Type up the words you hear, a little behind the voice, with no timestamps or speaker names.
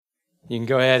You can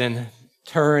go ahead and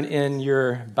turn in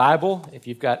your Bible, if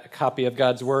you've got a copy of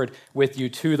God's Word with you,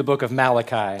 to the book of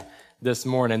Malachi this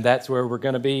morning. That's where we're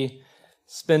going to be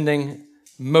spending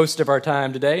most of our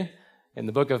time today, in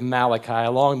the book of Malachi.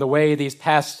 Along the way, these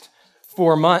past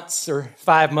 4 months or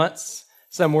 5 months,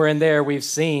 somewhere in there, we've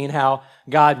seen how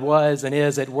God was and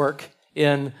is at work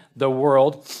in the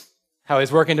world, how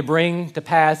He's working to bring to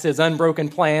pass His unbroken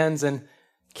plans and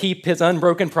keep His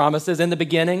unbroken promises. In the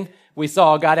beginning, we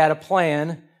saw God had a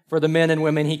plan for the men and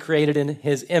women He created in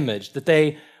His image, that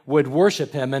they would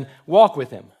worship Him and walk with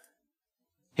Him.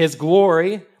 His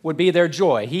glory would be their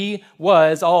joy. He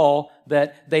was all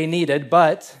that they needed,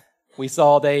 but we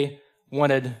saw they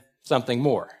wanted something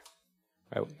more.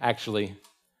 Actually,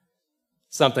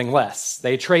 something less.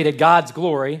 They traded God's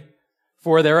glory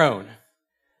for their own.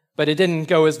 But it didn't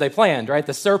go as they planned, right?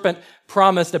 The serpent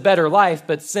promised a better life,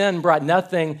 but sin brought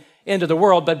nothing into the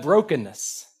world but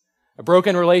brokenness. A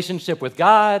broken relationship with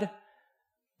God,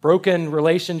 broken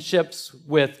relationships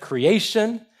with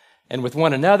creation and with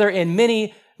one another. In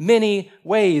many, many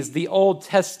ways, the Old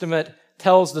Testament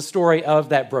tells the story of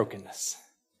that brokenness.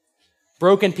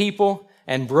 Broken people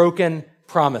and broken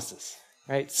promises,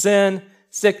 right? Sin,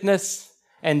 sickness,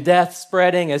 and death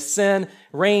spreading as sin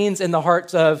reigns in the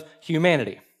hearts of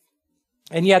humanity.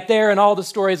 And yet there, in all the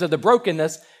stories of the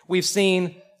brokenness, we've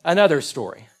seen another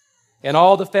story. In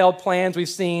all the failed plans, we've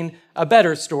seen a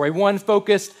better story, one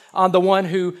focused on the one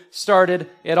who started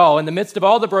it all. In the midst of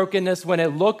all the brokenness, when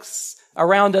it looks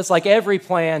around us like every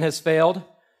plan has failed,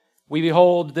 we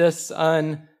behold this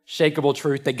unshakable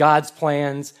truth that God's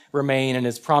plans remain and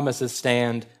His promises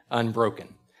stand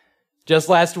unbroken. Just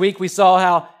last week, we saw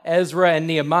how Ezra and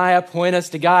Nehemiah point us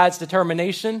to God's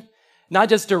determination, not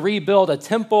just to rebuild a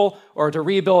temple or to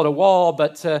rebuild a wall,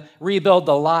 but to rebuild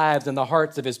the lives and the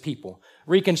hearts of His people,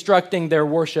 reconstructing their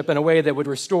worship in a way that would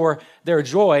restore their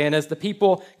joy. And as the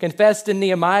people confessed in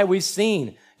Nehemiah, we've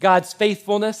seen God's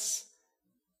faithfulness,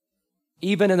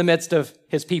 even in the midst of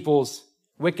His people's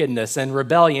wickedness and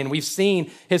rebellion. We've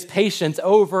seen His patience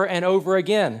over and over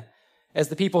again as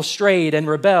the people strayed and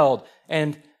rebelled,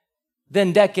 and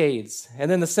then decades,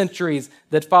 and then the centuries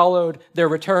that followed their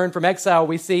return from exile,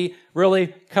 we see really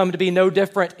come to be no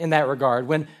different in that regard.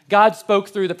 When God spoke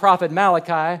through the prophet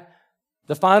Malachi,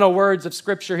 the final words of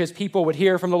Scripture His people would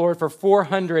hear from the Lord for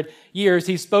 400 years,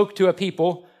 He spoke to a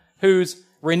people whose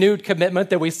renewed commitment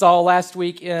that we saw last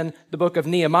week in the book of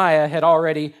Nehemiah had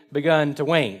already begun to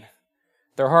wane.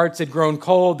 Their hearts had grown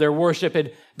cold, their worship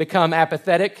had become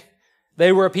apathetic.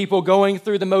 They were a people going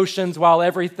through the motions while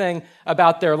everything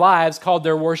about their lives called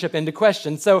their worship into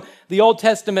question. So the Old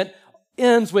Testament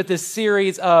ends with this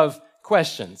series of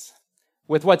questions,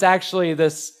 with what's actually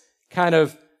this kind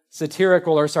of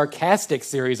satirical or sarcastic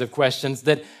series of questions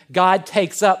that God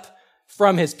takes up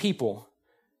from His people,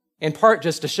 in part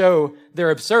just to show their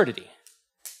absurdity.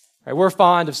 Right? We're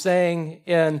fond of saying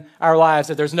in our lives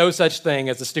that there's no such thing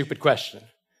as a stupid question.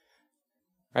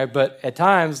 Right? But at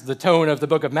times, the tone of the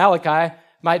book of Malachi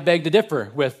might beg to differ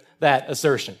with that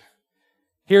assertion.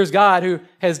 Here's God who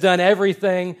has done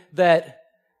everything that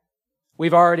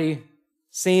we've already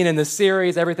seen in this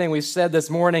series, everything we've said this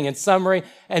morning in summary,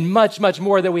 and much, much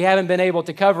more that we haven't been able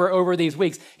to cover over these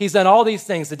weeks. He's done all these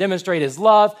things to demonstrate His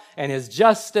love and His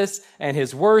justice and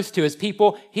His worth to His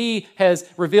people. He has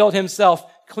revealed Himself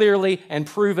clearly and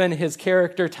proven His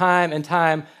character time and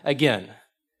time again.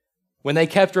 When they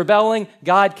kept rebelling,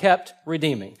 God kept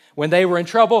redeeming. When they were in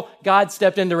trouble, God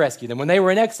stepped in to rescue them. When they were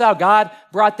in exile, God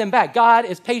brought them back. God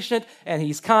is patient and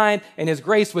He's kind, and His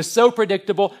grace was so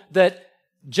predictable that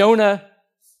Jonah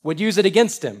would use it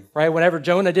against him, right? Whenever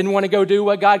Jonah didn't want to go do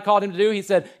what God called him to do, he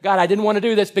said, God, I didn't want to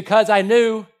do this because I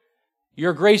knew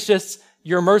You're gracious,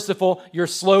 You're merciful, You're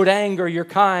slow to anger, You're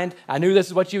kind. I knew this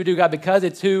is what You would do, God, because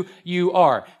it's who You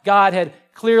are. God had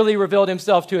clearly revealed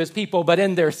Himself to His people, but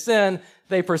in their sin,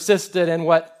 they persisted in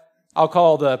what I'll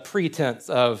call the pretense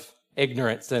of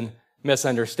ignorance and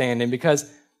misunderstanding,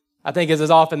 because I think as is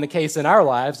often the case in our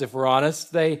lives, if we're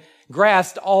honest, they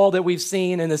grasped all that we've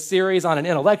seen in this series on an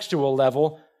intellectual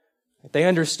level. They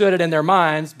understood it in their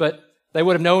minds, but they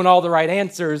would have known all the right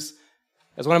answers.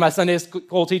 As one of my Sunday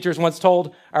school teachers once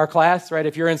told our class, right,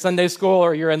 if you're in Sunday school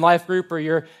or you're in life group or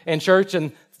you're in church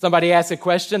and somebody asks a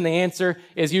question, the answer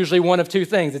is usually one of two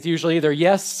things. It's usually either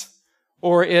yes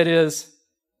or it is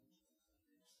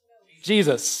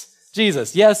Jesus.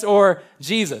 Yes or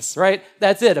Jesus, right?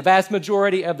 That's it, a vast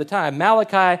majority of the time.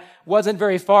 Malachi wasn't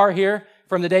very far here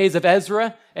from the days of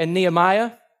Ezra and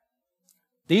Nehemiah.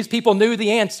 These people knew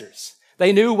the answers.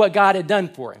 They knew what God had done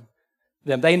for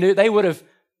them. They knew they would have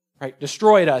right?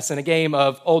 Destroyed us in a game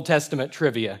of Old Testament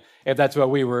trivia, if that's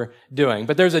what we were doing.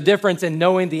 But there's a difference in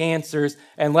knowing the answers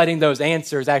and letting those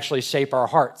answers actually shape our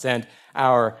hearts and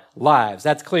our lives.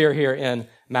 That's clear here in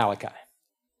Malachi.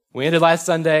 We ended last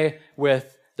Sunday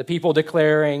with the people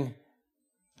declaring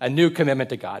a new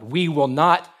commitment to God. We will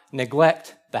not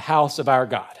neglect the house of our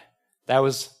God. That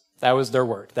was their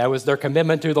word. That was their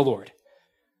commitment to the Lord.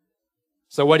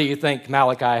 So what do you think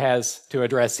Malachi has to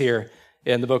address here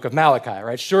in the book of Malachi,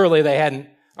 right? Surely they hadn't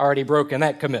already broken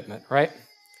that commitment, right?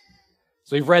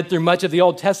 So we've read through much of the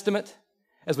Old Testament.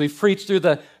 As we've preached through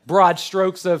the broad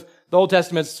strokes of the Old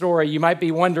Testament story, you might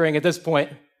be wondering at this point,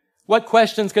 what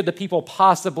questions could the people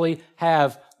possibly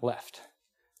have left?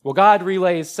 Well, God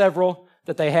relays several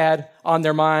that they had on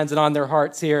their minds and on their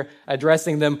hearts here,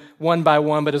 addressing them one by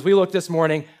one. But as we look this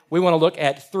morning, we want to look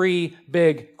at three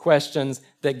big questions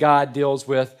that God deals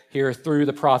with here through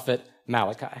the prophet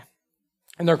Malachi.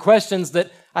 And they're questions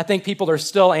that I think people are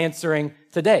still answering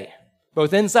today,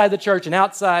 both inside the church and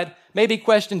outside. Maybe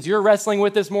questions you're wrestling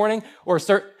with this morning, or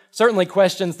certainly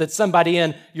questions that somebody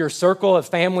in your circle of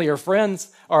family or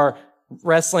friends are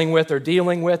wrestling with or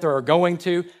dealing with or are going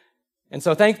to. And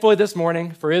so thankfully this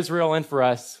morning, for Israel and for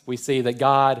us, we see that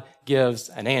God gives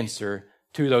an answer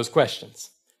to those questions.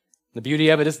 The beauty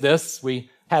of it is this: we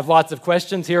have lots of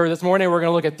questions here this morning. We're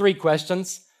going to look at three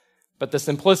questions, but the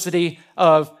simplicity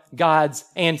of God's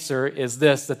answer is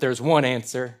this, that there's one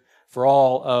answer for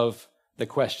all of the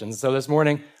questions. So this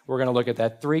morning, we're going to look at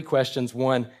that. Three questions,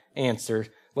 one answer.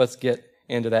 Let's get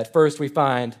into that. First, we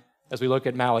find, as we look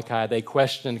at Malachi, they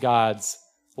questioned God's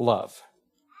love.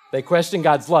 They questioned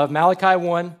God's love. Malachi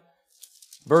 1,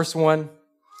 verse 1,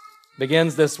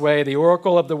 begins this way: the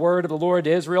oracle of the word of the Lord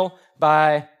to Israel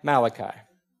by Malachi.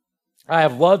 I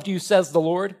have loved you, says the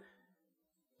Lord,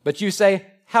 but you say,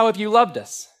 how have you loved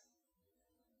us?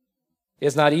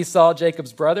 Is not Esau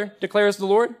Jacob's brother, declares the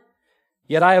Lord?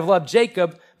 Yet I have loved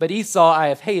Jacob, but Esau I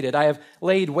have hated. I have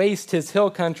laid waste his hill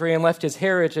country and left his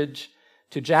heritage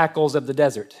to jackals of the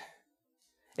desert.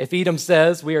 If Edom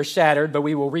says, we are shattered, but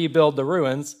we will rebuild the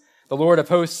ruins, the Lord of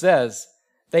hosts says,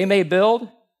 they may build,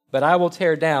 but I will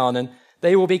tear down, and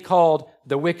they will be called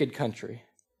the wicked country,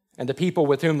 and the people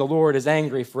with whom the Lord is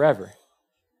angry forever.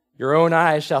 Your own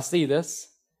eyes shall see this,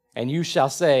 and you shall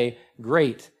say,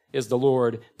 great is the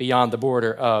Lord beyond the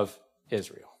border of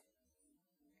Israel.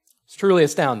 It's truly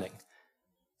astounding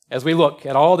as we look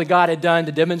at all that God had done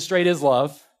to demonstrate his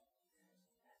love,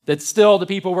 that still the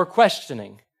people were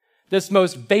questioning this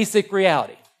most basic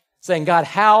reality, saying, God,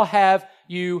 how have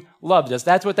you loved us?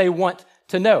 That's what they want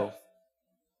to know.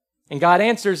 And God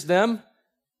answers them,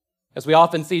 as we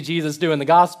often see Jesus do in the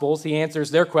Gospels. He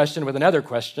answers their question with another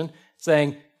question,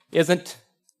 saying, isn't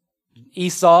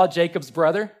Esau Jacob's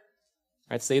brother?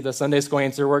 Right, see, the Sunday school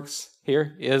answer works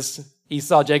here. Is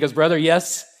Esau Jacob's brother?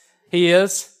 Yes, he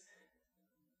is.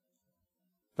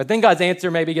 But then God's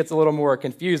answer maybe gets a little more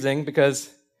confusing, because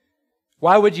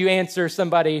why would you answer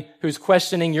somebody who's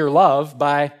questioning your love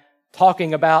by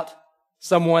talking about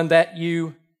someone that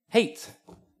you hate?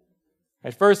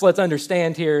 Right, first, let's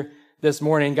understand here this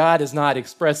morning, God is not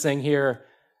expressing here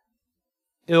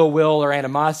ill will or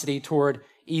animosity toward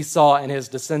Esau and his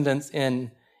descendants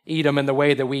in Edom in the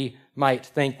way that we might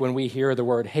think when we hear the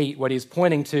word hate. What he's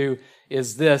pointing to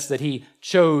is this, that he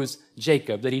chose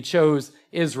Jacob, that he chose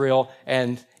Israel,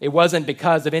 and it wasn't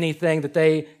because of anything that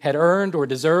they had earned or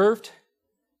deserved.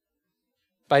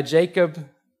 By Jacob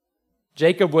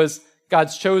was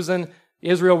God's chosen,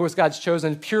 Israel was God's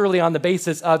chosen purely on the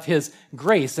basis of his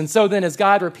grace. And so then, as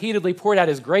God repeatedly poured out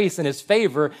his grace and his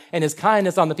favor and his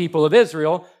kindness on the people of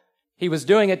Israel, he was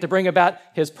doing it to bring about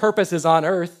his purposes on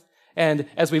earth. And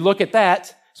as we look at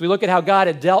that, as we look at how God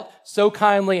had dealt so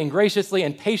kindly and graciously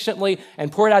and patiently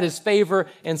and poured out his favor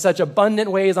in such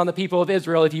abundant ways on the people of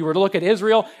Israel, if you were to look at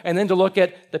Israel and then to look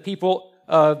at the people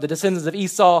of the descendants of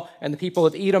Esau and the people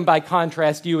of Edom by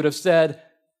contrast, you would have said,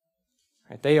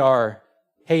 right, they are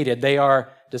hated, they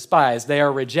are despised, they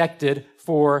are rejected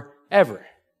forever.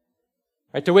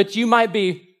 Right, to which you might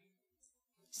be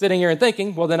sitting here and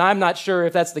thinking, well, then I'm not sure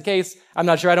if that's the case. I'm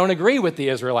not sure I don't agree with the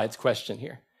Israelites' question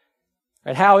here.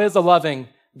 Right, how is a loving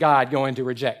God going to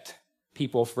reject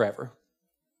people forever?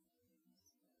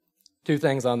 Two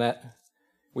things on that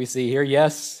we see here.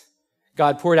 Yes,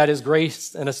 God poured out his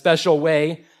grace in a special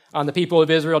way on the people of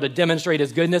Israel to demonstrate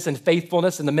his goodness and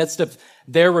faithfulness in the midst of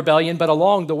their rebellion. But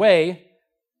along the way,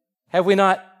 have we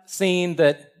not seen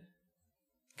that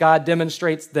God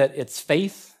demonstrates that it's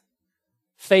faith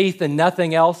and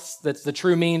nothing else that's the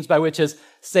true means by which his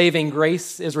saving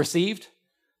grace is received?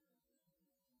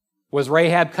 Was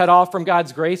Rahab cut off from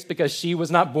God's grace because she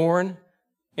was not born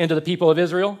into the people of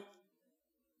Israel?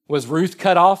 Was Ruth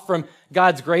cut off from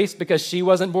God's grace because she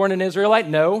wasn't born an Israelite?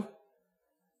 No.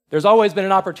 There's always been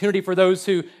an opportunity for those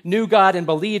who knew God and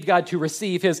believed God to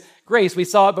receive his grace. We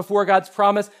saw it before God's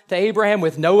promise to Abraham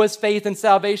with Noah's faith and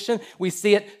salvation. We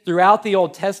see it throughout the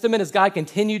Old Testament as God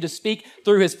continued to speak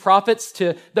through his prophets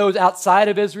to those outside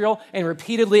of Israel and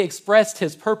repeatedly expressed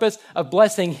his purpose of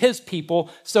blessing his people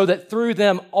so that through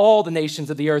them all the nations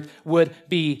of the earth would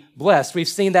be blessed. We've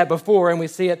seen that before, and we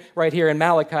see it right here in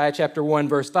Malachi chapter 1,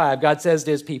 verse 5. God says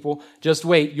to his people, just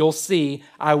wait, you'll see,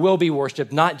 I will be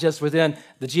worshiped, not just within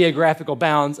the geographical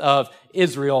bounds of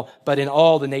Israel, but in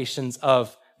all the nations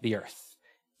of the earth,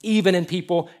 even in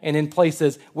people and in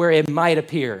places where it might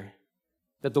appear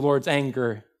that the Lord's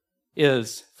anger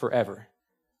is forever.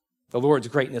 The Lord's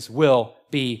greatness will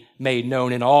be made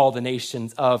known in all the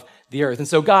nations of the earth. And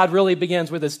so God really begins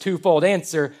with this twofold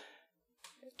answer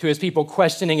to his people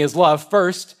questioning his love.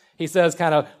 First, he says,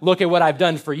 kind of, look at what I've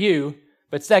done for you.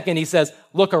 But second, he says,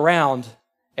 look around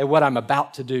at what I'm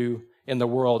about to do in the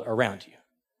world around you.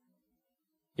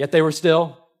 Yet they were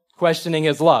still questioning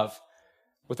his love.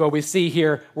 With what we see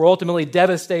here were ultimately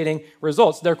devastating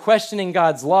results. Their questioning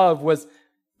God's love was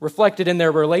reflected in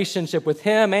their relationship with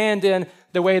him and in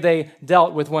the way they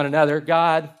dealt with one another.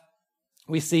 God,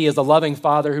 we see, as a loving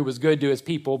father who was good to his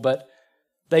people, but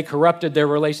they corrupted their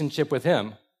relationship with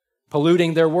him,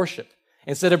 polluting their worship.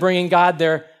 Instead of bringing God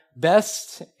their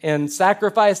best in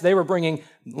sacrifice, they were bringing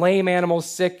lame animals,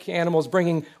 sick animals,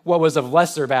 bringing what was of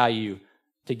lesser value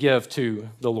to give to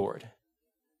the Lord.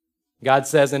 God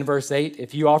says in verse 8,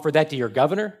 if you offer that to your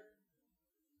governor,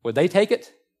 would they take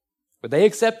it? Would they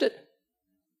accept it?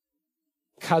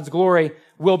 God's glory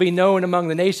will be known among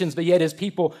the nations, but yet his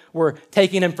people were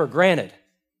taking him for granted,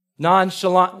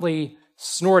 nonchalantly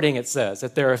snorting, it says,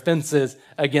 at their offenses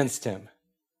against him.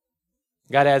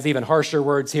 God has even harsher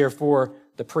words here for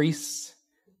the priests,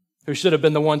 who should have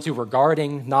been the ones who were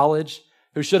guarding knowledge,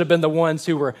 who should have been the ones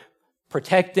who were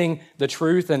protecting the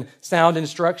truth and sound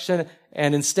instruction,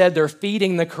 and instead they're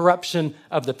feeding the corruption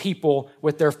of the people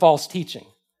with their false teaching.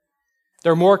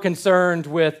 They're more concerned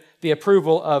with the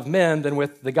approval of men than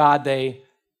with the God they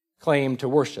claim to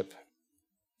worship.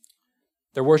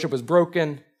 Their worship was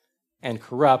broken and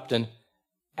corrupt, and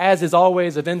as is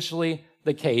always eventually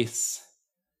the case,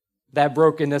 that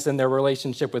brokenness in their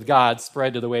relationship with God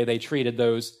spread to the way they treated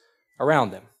those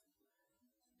around them.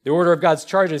 The order of God's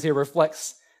charges here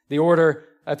reflects the order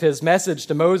of his message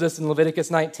to Moses in Leviticus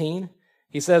 19.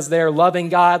 He says there, loving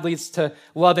God leads to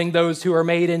loving those who are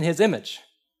made in his image.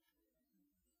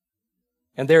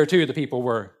 And there too, the people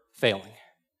were failing.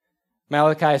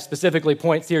 Malachi specifically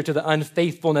points here to the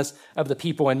unfaithfulness of the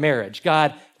people in marriage.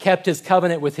 God kept his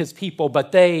covenant with his people,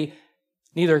 but they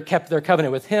neither kept their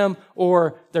covenant with him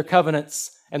or their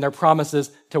covenants and their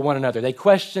promises to one another. They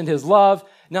questioned his love,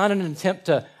 not in an attempt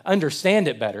to understand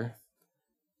it better.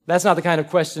 That's not the kind of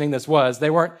questioning this was. They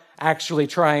weren't actually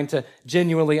trying to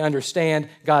genuinely understand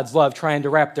God's love, trying to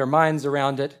wrap their minds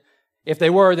around it. If they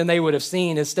were, then they would have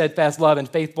seen his steadfast love and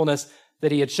faithfulness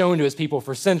that he had shown to his people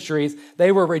for centuries.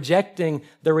 They were rejecting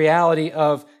the reality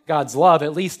of God's love,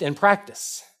 at least in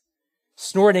practice,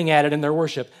 snorting at it in their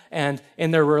worship and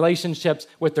in their relationships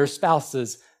with their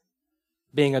spouses,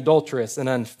 being adulterous and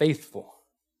unfaithful.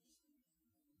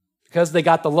 Because they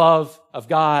got the love of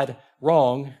God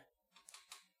wrong,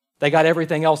 they got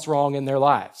everything else wrong in their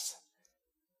lives.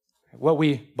 What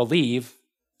we believe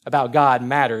about God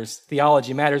matters.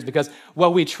 Theology matters because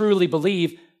what we truly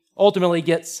believe ultimately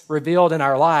gets revealed in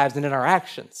our lives and in our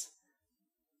actions.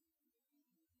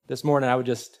 This morning, I would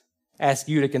just ask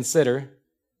you to consider,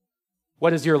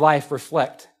 what does your life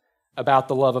reflect about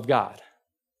the love of God?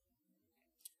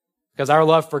 Because our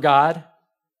love for God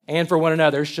and for one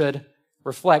another should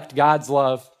reflect God's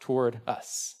love toward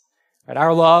us. Right?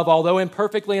 Our love, although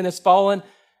imperfectly in this fallen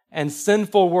and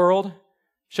sinful world,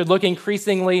 should look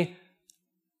increasingly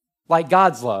like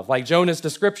God's love, like Jonah's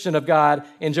description of God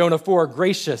in Jonah 4,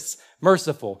 gracious,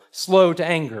 merciful, slow to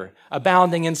anger,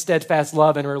 abounding in steadfast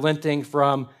love and relenting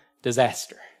from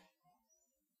disaster.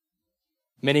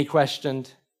 Many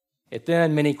questioned it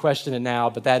then, many question it now,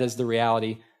 but that is the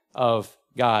reality of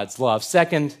God's love.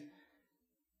 Second,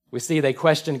 we see they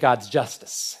question God's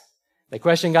justice. They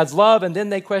question God's love, and then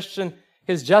they question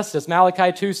his justice.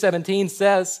 Malachi 2:17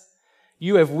 says,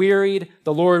 "You have wearied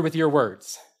the Lord with your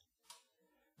words."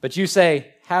 But you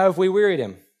say, "How have we wearied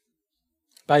him?"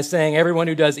 By saying, "Everyone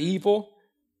who does evil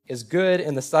is good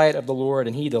in the sight of the Lord,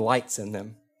 and he delights in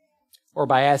them." Or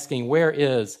by asking, "Where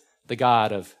is the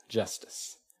God of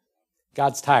justice?"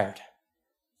 God's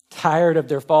tired of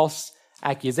their false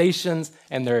accusations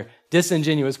and their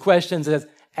disingenuous questions.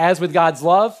 As with God's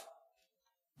love,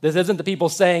 this isn't the people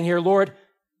saying here, "Lord,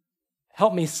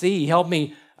 Help me see, help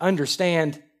me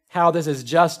understand how this is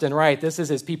just and right. This is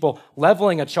his people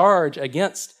leveling a charge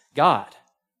against God.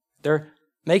 They're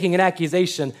making an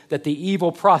accusation that the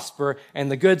evil prosper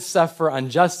and the good suffer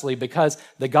unjustly because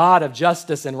the God of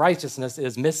justice and righteousness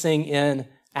is missing in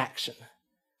action.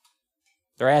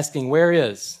 They're asking, where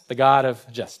is the God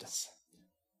of justice?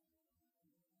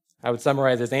 I would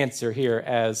summarize his answer here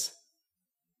as,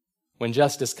 when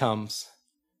justice comes,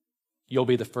 you'll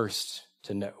be the first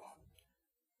to know.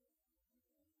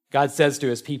 God says to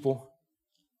his people,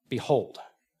 behold,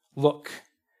 look,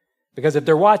 because if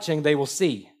they're watching, they will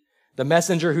see the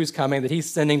messenger who's coming, that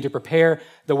he's sending to prepare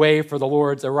the way for the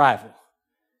Lord's arrival.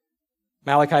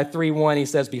 Malachi 3:1, he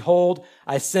says, behold,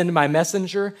 I send my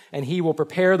messenger, and he will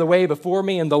prepare the way before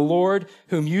me, and the Lord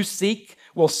whom you seek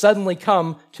will suddenly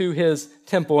come to his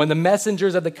temple. And the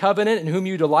messengers of the covenant in whom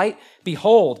you delight,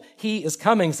 behold, he is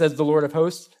coming, says the Lord of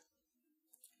hosts.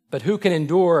 But who can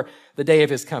endure the day of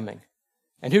his coming?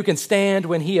 And who can stand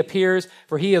when he appears?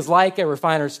 For he is like a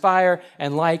refiner's fire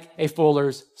and like a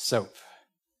fuller's soap.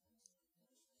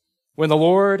 When the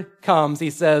Lord comes, he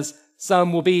says,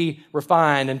 some will be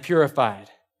refined and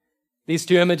purified. These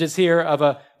two images here of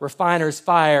a refiner's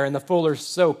fire and the fuller's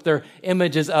soap, they're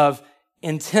images of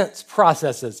intense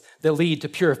processes that lead to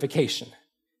purification.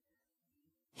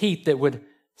 Heat that would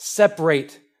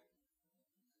separate,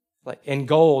 like in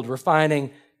gold, refining,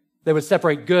 that would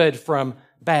separate good from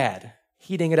bad,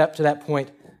 heating it up to that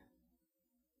point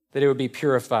that it would be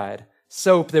purified.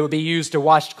 Soap that would be used to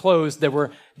wash clothes that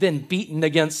were then beaten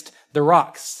against the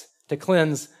rocks to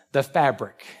cleanse the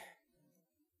fabric.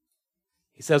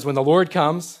 He says, when the Lord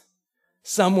comes,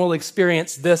 some will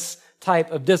experience this type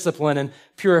of discipline and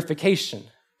purification.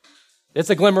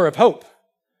 It's a glimmer of hope.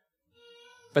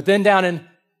 But then down in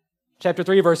chapter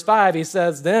 3, verse 5, he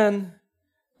says, then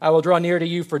I will draw near to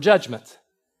you for judgment.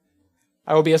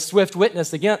 I will be a swift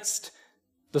witness against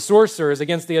the sorcerers,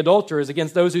 against the adulterers,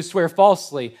 against those who swear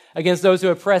falsely, against those who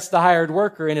oppress the hired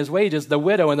worker in his wages, the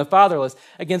widow and the fatherless,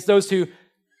 against those who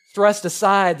thrust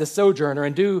aside the sojourner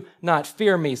and do not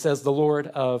fear me, says the Lord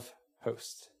of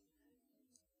hosts.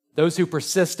 Those who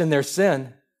persist in their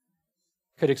sin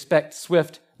could expect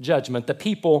swift judgment. The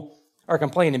people are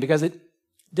complaining because it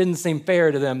didn't seem fair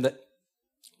to them that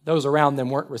those around them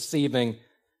weren't receiving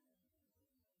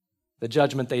the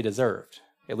judgment they deserved,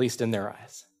 at least in their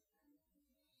eyes.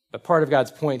 But part of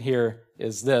God's point here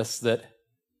is this, that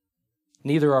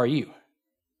neither are you.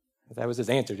 That was his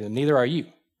answer to them. Neither are you,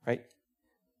 right?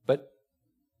 But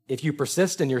if you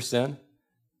persist in your sin,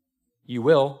 you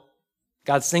will.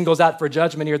 God singles out for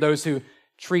judgment here those who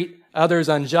treat others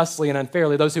unjustly and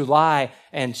unfairly, those who lie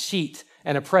and cheat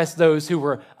and oppress those who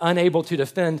were unable to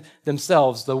defend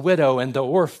themselves, the widow and the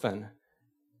orphan,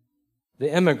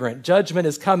 the immigrant. Judgment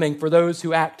is coming for those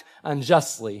who act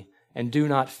unjustly and do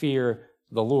not fear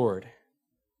the Lord.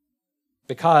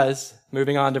 Because,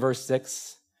 moving on to verse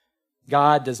 6,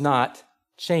 God does not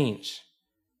change.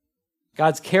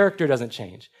 God's character doesn't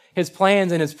change. His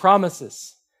plans and his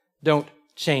promises don't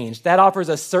change. That offers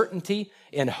us certainty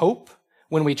in hope.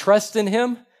 When we trust in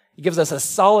him, it gives us a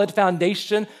solid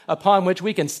foundation upon which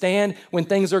we can stand when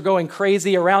things are going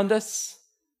crazy around us.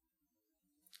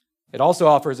 It also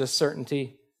offers us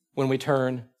certainty when we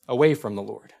turn away from the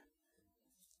Lord.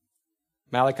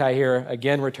 Malachi here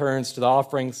again returns to the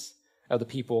offerings of the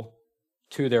people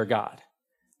to their God,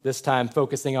 this time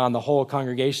focusing on the whole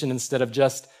congregation instead of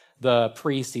just the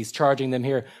priests. He's charging them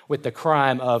here with the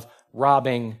crime of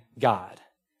robbing God,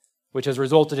 which has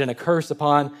resulted in a curse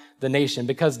upon the nation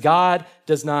because God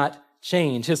does not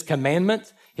change. His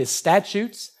commandment, his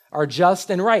statutes are just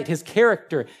and right. His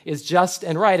character is just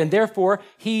and right, and therefore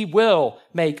he will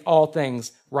make all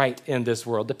things right in this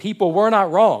world. The people were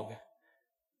not wrong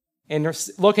in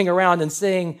looking around and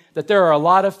seeing that there are a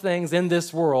lot of things in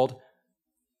this world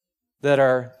that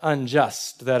are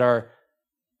unjust, that are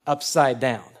upside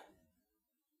down.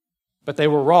 But they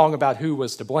were wrong about who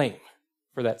was to blame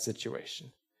for that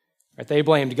situation. Right? They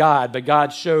blamed God, but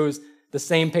God shows the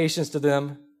same patience to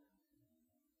them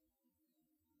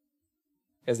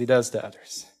as he does to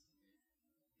others.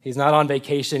 He's not on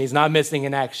vacation. He's not missing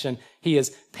in action. He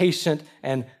is patient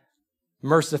and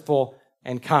merciful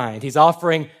and kind. He's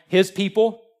offering his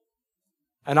people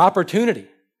an opportunity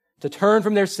to turn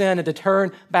from their sin and to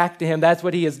turn back to him. That's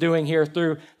what he is doing here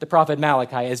through the prophet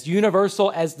Malachi. As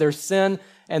universal as their sin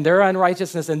and their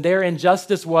unrighteousness and their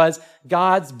injustice was,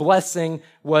 God's blessing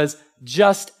was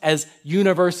just as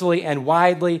universally and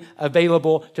widely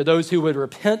available to those who would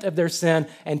repent of their sin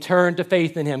and turn to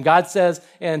faith in him. God says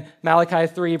in Malachi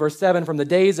 3, verse 7, from the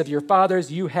days of your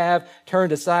fathers you have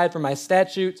turned aside from my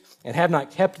statutes and have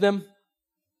not kept them.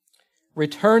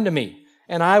 Return to me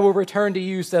and I will return to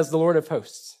you, says the Lord of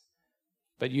hosts.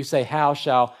 But you say, how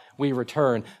shall we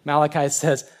return? Malachi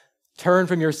says, turn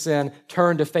from your sin,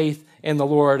 turn to faith in the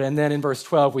Lord. And then in verse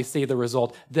 12, we see the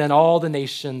result. Then all the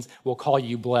nations will call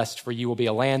you blessed, for you will be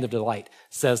a land of delight,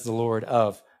 says the Lord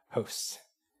of hosts.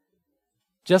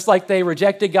 Just like they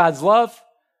rejected God's love,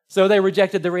 so they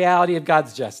rejected the reality of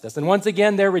God's justice. And once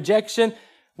again, their rejection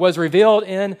was revealed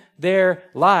in their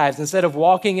lives. Instead of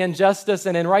walking in justice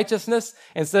and in righteousness,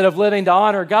 instead of living to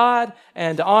honor God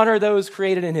and to honor those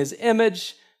created in his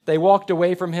image, they walked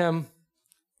away from him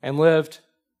and lived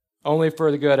only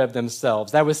for the good of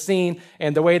themselves. That was seen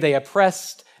in the way they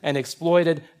oppressed and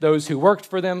exploited those who worked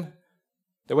for them,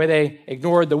 the way they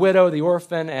ignored the widow, the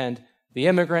orphan, and the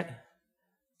immigrant.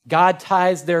 God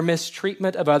ties their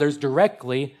mistreatment of others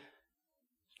directly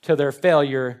to their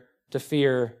failure to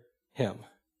fear him.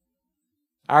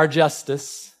 Our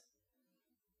justice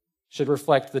should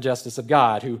reflect the justice of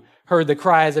God, who heard the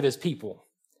cries of his people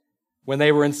when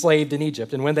they were enslaved in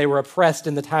Egypt, and when they were oppressed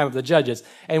in the time of the judges,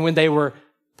 and when they were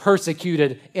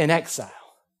persecuted in exile,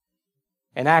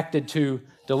 and acted to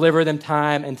deliver them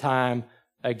time and time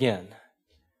again.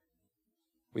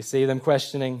 We see them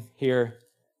questioning here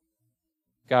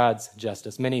God's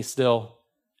justice. Many still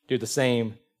do the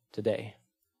same today.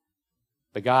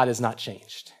 But God has not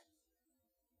changed.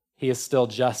 He is still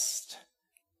just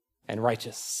and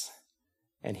righteous,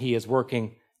 and he is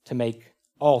working to make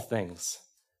all things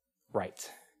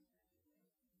right.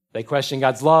 They question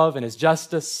God's love and his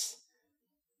justice.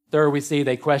 Third, we see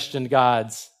they questioned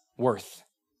God's worth.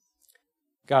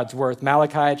 God's worth.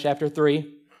 Malachi chapter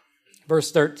 3,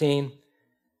 verse 13.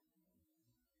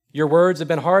 Your words have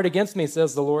been hard against me,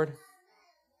 says the Lord.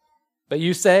 But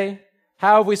you say,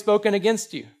 how have we spoken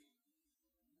against you?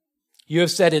 You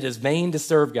have said it is vain to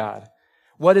serve God.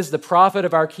 What is the profit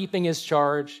of our keeping his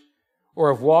charge, or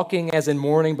of walking as in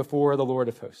mourning before the Lord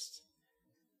of hosts?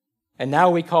 And now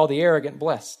we call the arrogant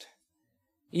blessed.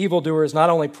 Evildoers not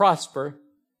only prosper,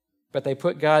 but they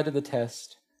put God to the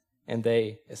test, and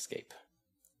they escape.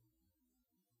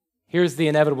 Here's the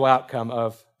inevitable outcome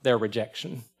of their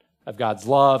rejection of God's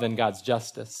love and God's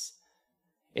justice.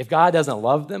 If God doesn't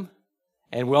love them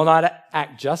and will not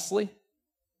act justly,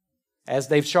 as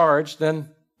they've charged, then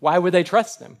why would they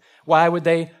trust him? Why would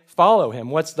they follow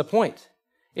him? What's the point?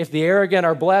 If the arrogant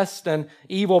are blessed and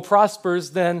evil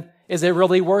prospers, then is it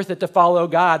really worth it to follow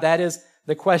God? That is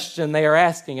the question they are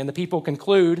asking. And the people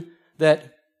conclude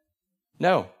that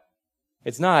no,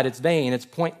 it's not. It's vain. It's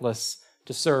pointless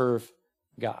to serve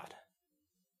God.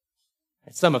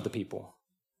 And some of the people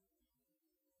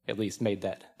at least made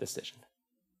that decision.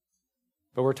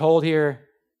 But we're told here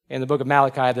in the book of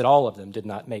Malachi that all of them did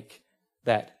not make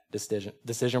that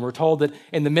decision. We're told that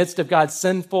in the midst of God's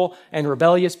sinful and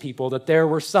rebellious people, that there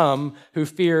were some who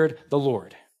feared the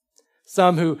Lord,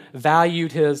 some who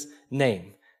valued his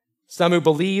name, some who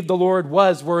believed the Lord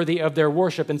was worthy of their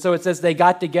worship. And so it says they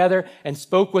got together and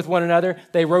spoke with one another.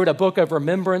 They wrote a book of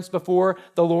remembrance before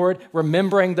the Lord,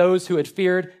 remembering those who had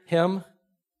feared him.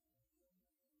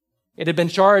 It had been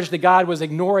charged that God was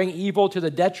ignoring evil to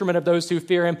the detriment of those who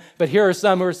fear him. But here are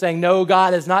some who are saying, no,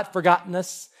 God has not forgotten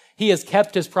us. He has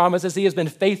kept his promises. He has been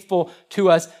faithful to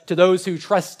us, to those who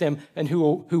trust him and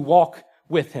who walk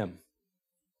with him.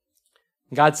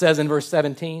 God says in verse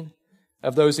 17,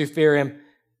 of those who fear him,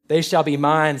 they shall be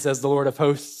mine, says the Lord of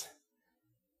hosts.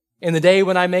 In the day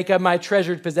when I make up my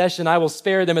treasured possession, I will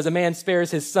spare them as a man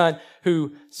spares his son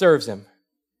who serves him.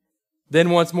 Then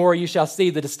once more you shall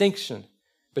see the distinction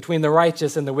between the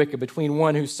righteous and the wicked, between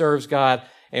one who serves God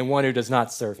and one who does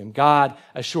not serve him. God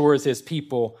assures his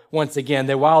people once again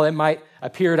that while it might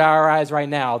appear to our eyes right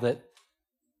now that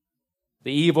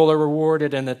the evil are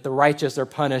rewarded and that the righteous are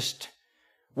punished,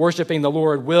 worshiping the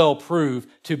Lord will prove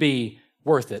to be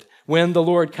worth it. When the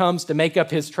Lord comes to make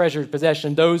up his treasured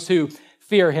possession, those who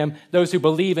fear him, those who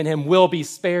believe in him, will be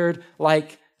spared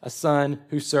like a son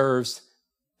who serves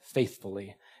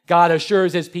faithfully. God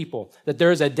assures his people that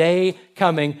there is a day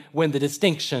coming when the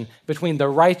distinction between the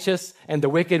righteous and the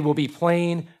wicked will be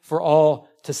plain for all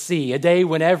to see. A day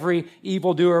when every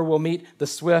evildoer will meet the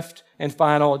swift and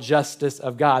final justice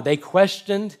of God. They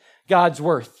questioned God's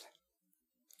worth.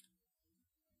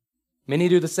 Many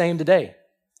do the same today,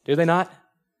 do they not?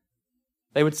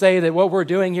 They would say that what we're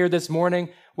doing here this morning,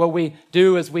 what we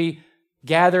do as we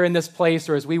gather in this place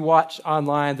or as we watch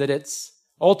online, that it's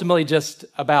ultimately just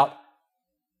about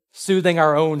soothing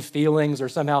our own feelings or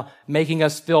somehow making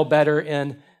us feel better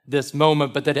in this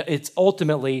moment, but that it's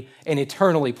ultimately and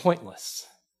eternally pointless.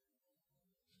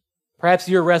 Perhaps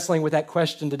you're wrestling with that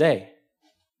question today.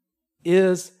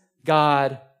 Is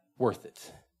God worth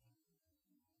it?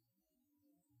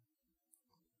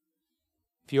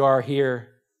 if you are, hear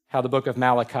how the book of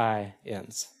Malachi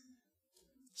ends.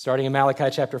 Starting in Malachi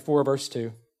chapter 4, verse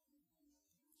 2.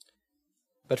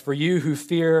 But for you who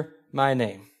fear my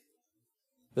name,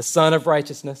 the Son of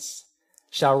Righteousness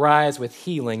shall rise with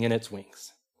healing in its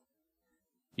wings.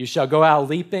 You shall go out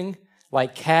leaping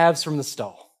like calves from the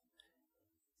stall.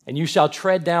 And you shall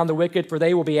tread down the wicked, for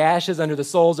they will be ashes under the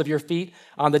soles of your feet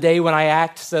on the day when I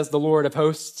act, says the Lord of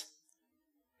hosts.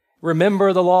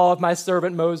 Remember the law of my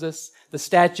servant Moses, the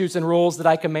statutes and rules that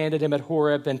I commanded him at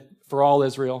Horeb and for all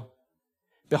Israel.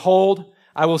 Behold,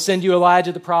 I will send you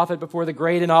Elijah the prophet before the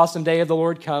great and awesome day of the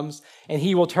Lord comes, and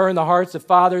he will turn the hearts of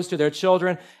fathers to their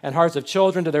children and hearts of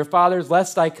children to their fathers,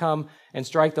 lest I come and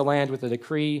strike the land with a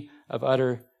decree of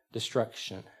utter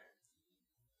destruction.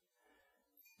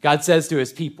 God says to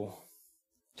his people,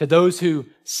 to those who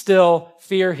still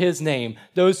fear his name,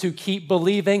 those who keep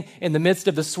believing in the midst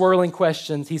of the swirling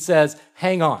questions, he says,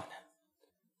 hang on.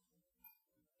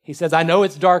 He says, I know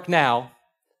it's dark now,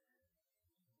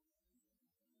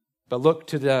 but look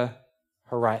to the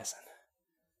horizon.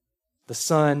 The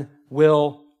sun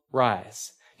will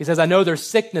rise. He says, I know there's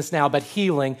sickness now, but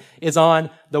healing is on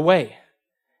the way.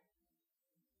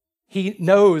 He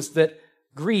knows that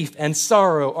grief and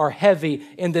sorrow are heavy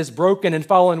in this broken and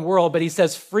fallen world, but he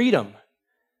says freedom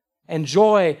and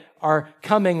joy are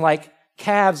coming like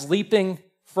calves leaping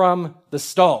from the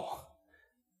stall.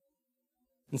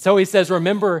 And so he says,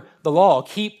 remember the law,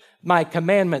 keep my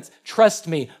commandments, trust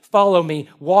me, follow me,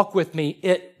 walk with me.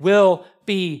 It will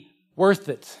be worth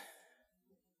it.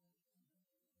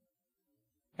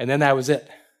 And then that was it.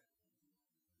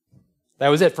 That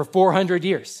was it for 400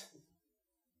 years.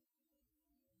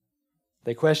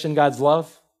 They questioned God's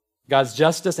love, God's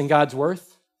justice, and God's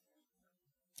worth.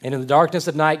 And in the darkness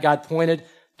of night, God pointed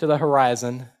to the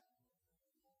horizon,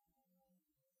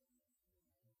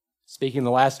 speaking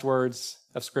the last words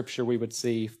of Scripture we would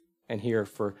see and hear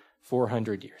for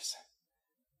 400 years.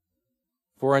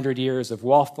 400 years of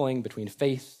waffling between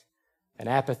faith and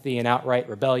apathy and outright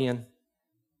rebellion.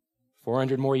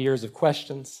 400 more years of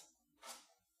questions.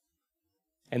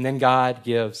 And then God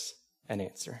gives an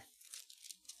answer.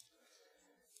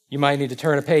 You might need to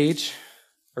turn a page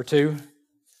or two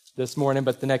this morning,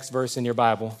 but the next verse in your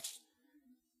Bible,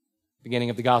 beginning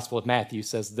of the Gospel of Matthew,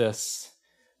 says this: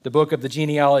 the book of the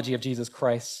genealogy of Jesus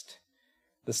Christ,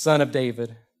 the son of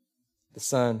David, the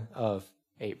son of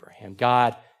Abraham.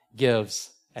 God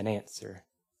gives an answer.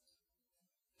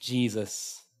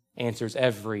 Jesus answers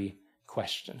every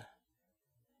question.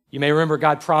 You may remember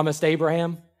God promised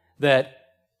Abraham that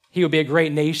he would be a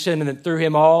great nation and that through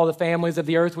him all the families of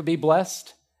the earth would be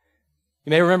blessed. You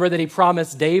may remember that he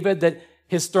promised David that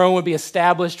his throne would be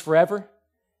established forever.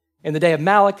 In the day of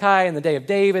Malachi, in the day of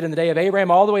David, in the day of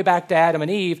Abraham, all the way back to Adam and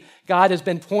Eve, God has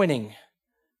been pointing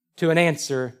to an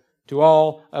answer to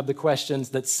all of the questions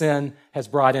that sin has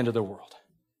brought into the world.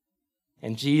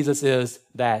 And Jesus is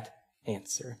that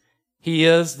answer. He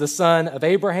is the son of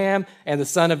Abraham and the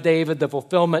son of David, the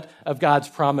fulfillment of God's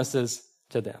promises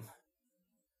to them.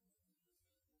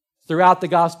 Throughout the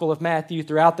Gospel of Matthew,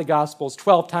 throughout the Gospels,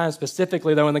 12 times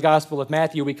specifically, though, in the Gospel of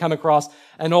Matthew, we come across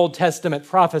an Old Testament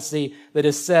prophecy that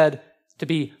is said to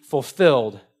be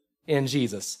fulfilled in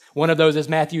Jesus. One of those is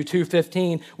Matthew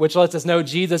 2:15, which lets us know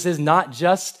Jesus is not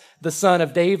just the son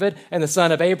of David and the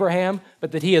son of Abraham,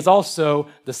 but that he is also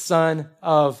the Son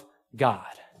of God.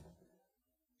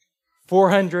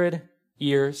 400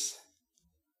 years,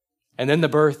 and then the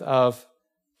birth of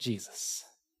Jesus.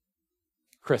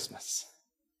 Christmas.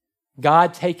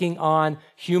 God taking on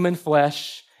human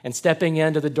flesh and stepping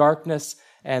into the darkness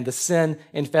and the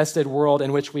sin-infested world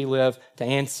in which we live to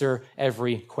answer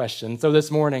every question. So this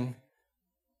morning,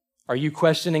 are you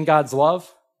questioning God's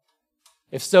love?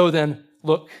 If so, then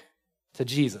look to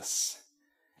Jesus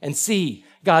and see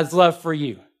God's love for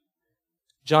you.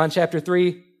 John chapter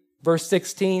 3, verse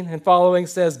 16 and following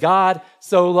says, God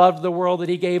so loved the world that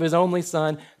he gave his only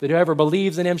Son, that whoever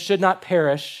believes in him should not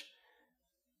perish,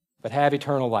 but have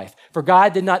eternal life. For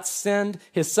God did not send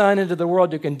his Son into the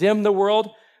world to condemn the world,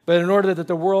 but in order that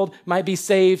the world might be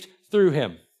saved through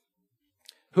him.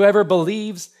 Whoever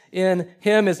believes in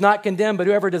him is not condemned, but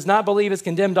whoever does not believe is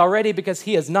condemned already, because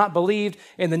he has not believed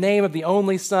in the name of the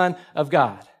only Son of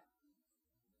God.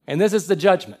 And this is the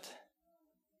judgment.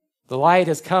 The light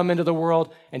has come into the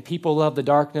world, and people love the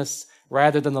darkness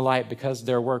rather than the light because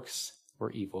their works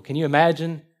were evil. Can you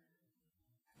imagine,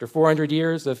 after 400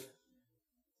 years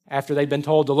after they'd been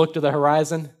told to look to the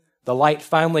horizon, the light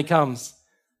finally comes,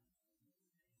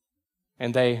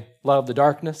 and they love the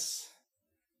darkness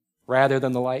rather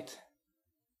than the light?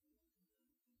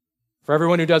 For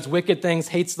everyone who does wicked things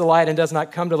hates the light and does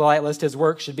not come to the light, lest his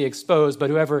work should be exposed. But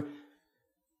whoever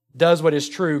does what is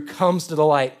true, comes to the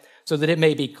light, so that it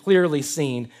may be clearly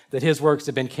seen that his works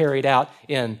have been carried out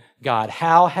in God.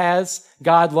 How has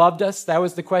God loved us? That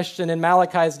was the question in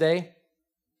Malachi's day.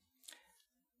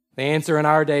 The answer in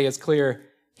our day is clear.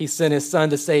 He sent his Son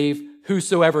to save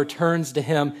whosoever turns to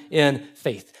him in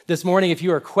faith. This morning, if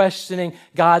you are questioning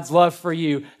God's love for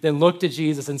you, then look to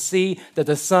Jesus and see that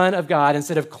the Son of God,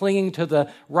 instead of clinging to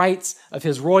the rights of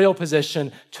his royal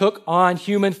position, took on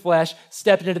human flesh,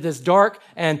 stepped into this dark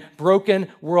and broken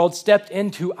world, stepped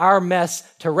into our mess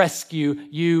to rescue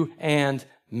you and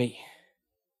me.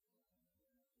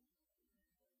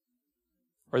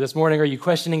 Or this morning, are you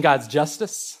questioning God's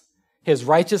justice, his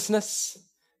righteousness?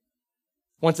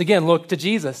 Once again, look to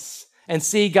Jesus and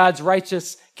see God's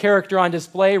righteous character on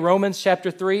display. Romans chapter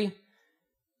 3,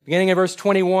 beginning in verse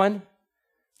 21,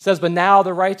 says, "But now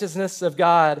the righteousness of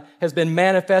God has been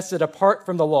manifested apart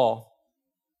from the law.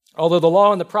 Although the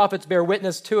law and the prophets bear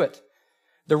witness to it,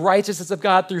 the righteousness of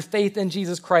God through faith in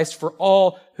Jesus Christ for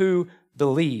all who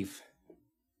believe.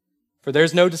 For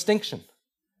there's no distinction.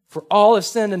 For all have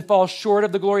sinned and fall short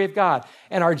of the glory of God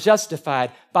and are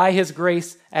justified by his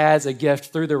grace as a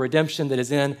gift through the redemption that is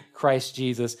in Christ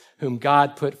Jesus, whom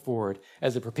God put forward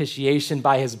as a propitiation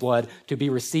by his blood to be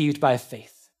received by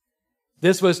faith.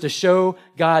 This was to show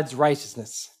God's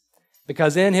righteousness,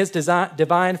 because in his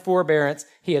divine forbearance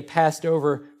he had passed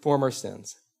over former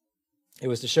sins. It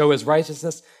was to show his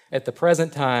righteousness at the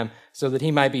present time so that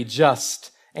he might be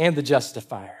just and the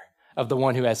justifier of the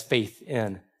one who has faith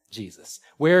in Jesus."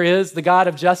 Where is the God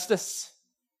of justice?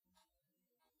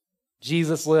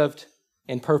 Jesus lived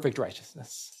in perfect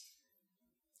righteousness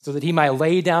so that he might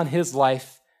lay down his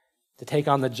life to take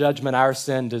on the judgment our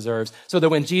sin deserves. So that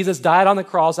when Jesus died on the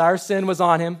cross, our sin was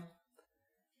on him.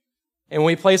 And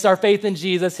when we place our faith in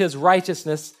Jesus, his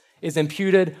righteousness is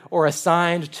imputed or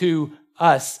assigned to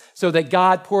us so that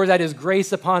God pours out his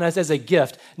grace upon us as a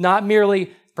gift, not merely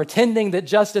pretending that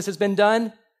justice has been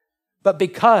done, but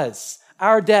because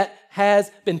our debt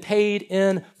has been paid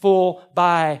in full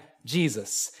by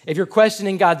Jesus. If you're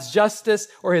questioning God's justice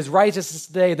or his righteousness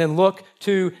today, then look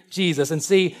to Jesus and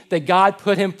see that God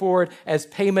put him forward as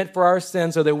payment for our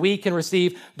sins so that we can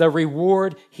receive the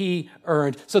reward he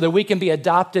earned, so that we can be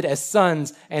adopted as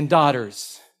sons and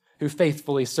daughters who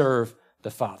faithfully serve the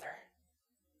Father.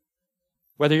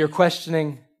 Whether you're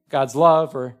questioning God's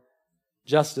love or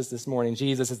justice this morning,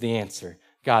 Jesus is the answer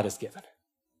God has given.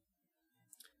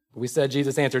 We said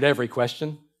Jesus answered every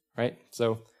question, right?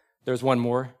 So there's one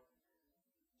more.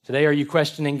 Today, are you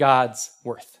questioning God's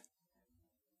worth?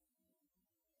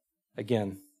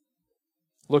 Again,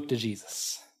 look to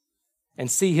Jesus and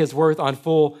see his worth on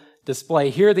full display.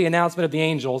 Hear the announcement of the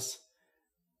angels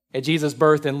at Jesus'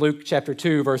 birth in Luke chapter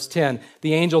 2, verse 10.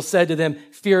 The angel said to them,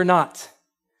 "Fear not,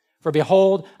 for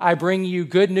behold, I bring you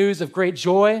good news of great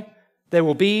joy that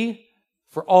will be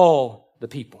for all the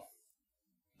people."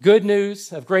 Good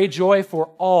news of great joy for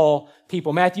all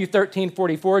people. Matthew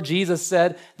 13:44, Jesus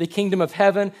said, "The kingdom of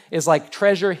heaven is like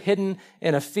treasure hidden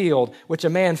in a field, which a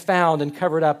man found and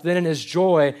covered up. Then in his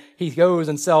joy, he goes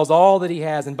and sells all that he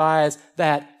has and buys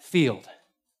that field."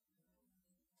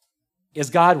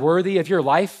 Is God worthy of your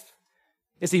life?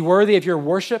 Is he worthy of your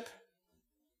worship?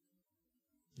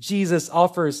 Jesus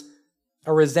offers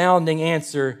a resounding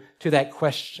answer to that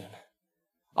question,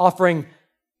 offering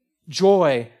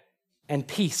joy and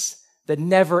peace that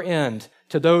never end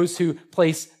to those who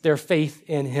place their faith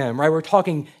in him, right? We're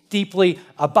talking deeply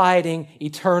abiding,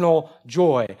 eternal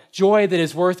joy, joy that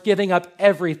is worth giving up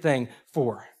everything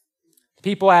for.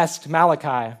 People asked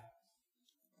Malachi,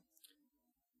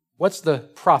 "What's the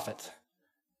profit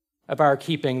of our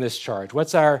keeping this charge?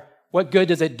 What good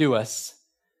does it do us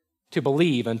to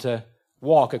believe and to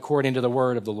walk according to the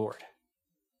word of the Lord?"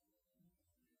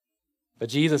 But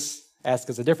Jesus asks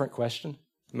us a different question.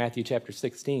 Matthew chapter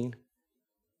 16.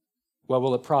 "What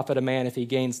will it profit a man if he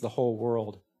gains the whole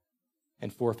world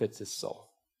and forfeits his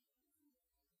soul?"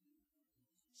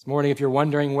 This morning, if you're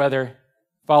wondering whether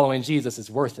following Jesus is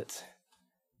worth it,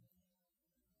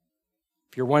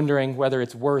 if you're wondering whether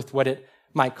it's worth what it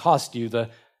might cost you, the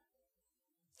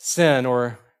sin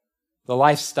or the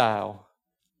lifestyle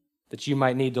that you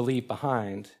might need to leave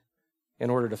behind in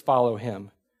order to follow him,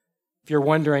 if you're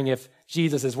wondering if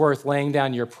Jesus is worth laying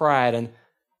down your pride and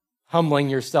humbling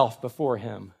yourself before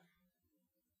him,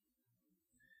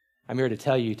 I'm here to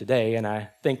tell you today, and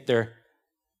I think there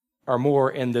are more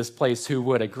in this place who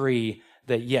would agree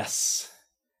that yes,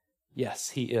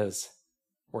 he is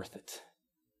worth it.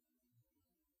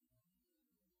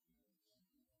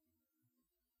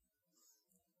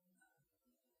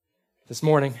 This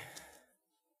morning,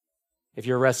 if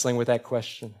you're wrestling with that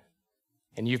question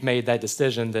and you've made that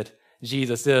decision that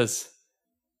Jesus is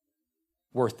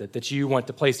worth it, that you want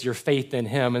to place your faith in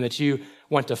him and that you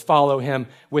want to follow him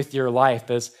with your life,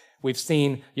 as we've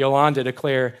seen Yolanda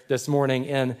declare this morning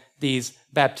in these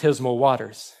baptismal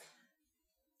waters,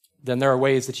 then there are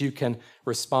ways that you can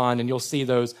respond, and you'll see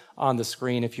those on the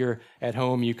screen. If you're at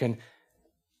home, you can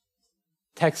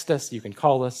text us, you can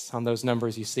call us on those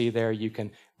numbers you see there, you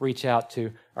can reach out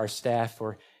to our staff,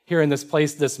 or here in this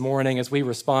place this morning as we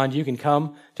respond, you can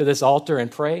come to this altar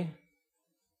and pray.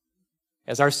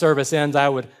 As our service ends, I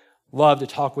would love to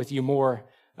talk with you more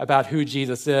about who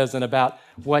Jesus is and about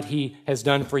what he has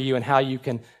done for you and how you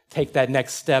can take that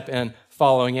next step in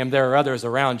following him. There are others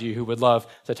around you who would love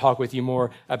to talk with you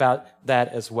more about that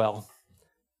as well.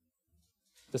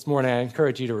 This morning, I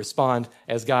encourage you to respond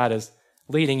as God is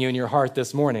leading you in your heart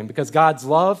this morning, because God's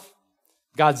love,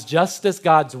 God's justice,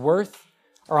 God's worth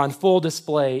are on full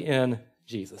display in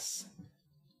Jesus.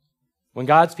 When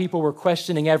God's people were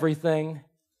questioning everything,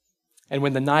 and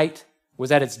when the night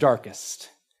was at its darkest,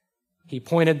 he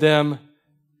pointed them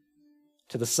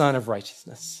to the Son of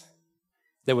Righteousness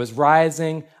that was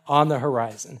rising on the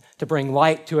horizon to bring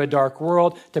light to a dark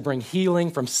world, to bring healing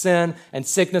from sin and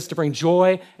sickness, to bring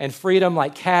joy and freedom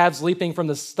like calves leaping from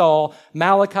the stall.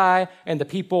 Malachi and the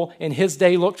people in his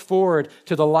day looked forward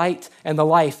to the light and the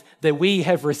life that we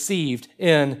have received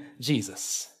in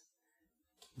Jesus.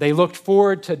 They looked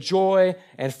forward to joy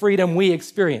and freedom we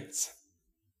experience.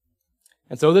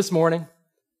 And so this morning,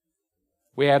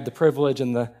 we have the privilege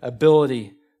and the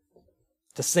ability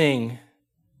to sing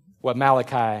what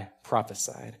Malachi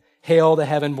prophesied. Hail the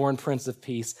heaven-born Prince of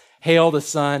Peace. Hail the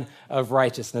Son of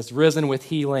Righteousness, risen with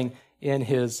healing in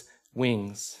his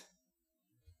wings.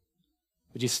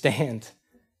 Would you stand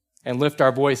and lift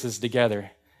our voices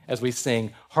together as we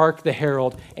sing, Hark the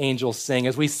Herald Angels Sing,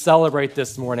 as we celebrate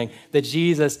this morning that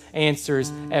Jesus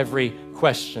answers every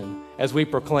question, as we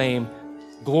proclaim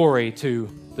glory to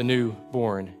the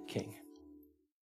newborn King.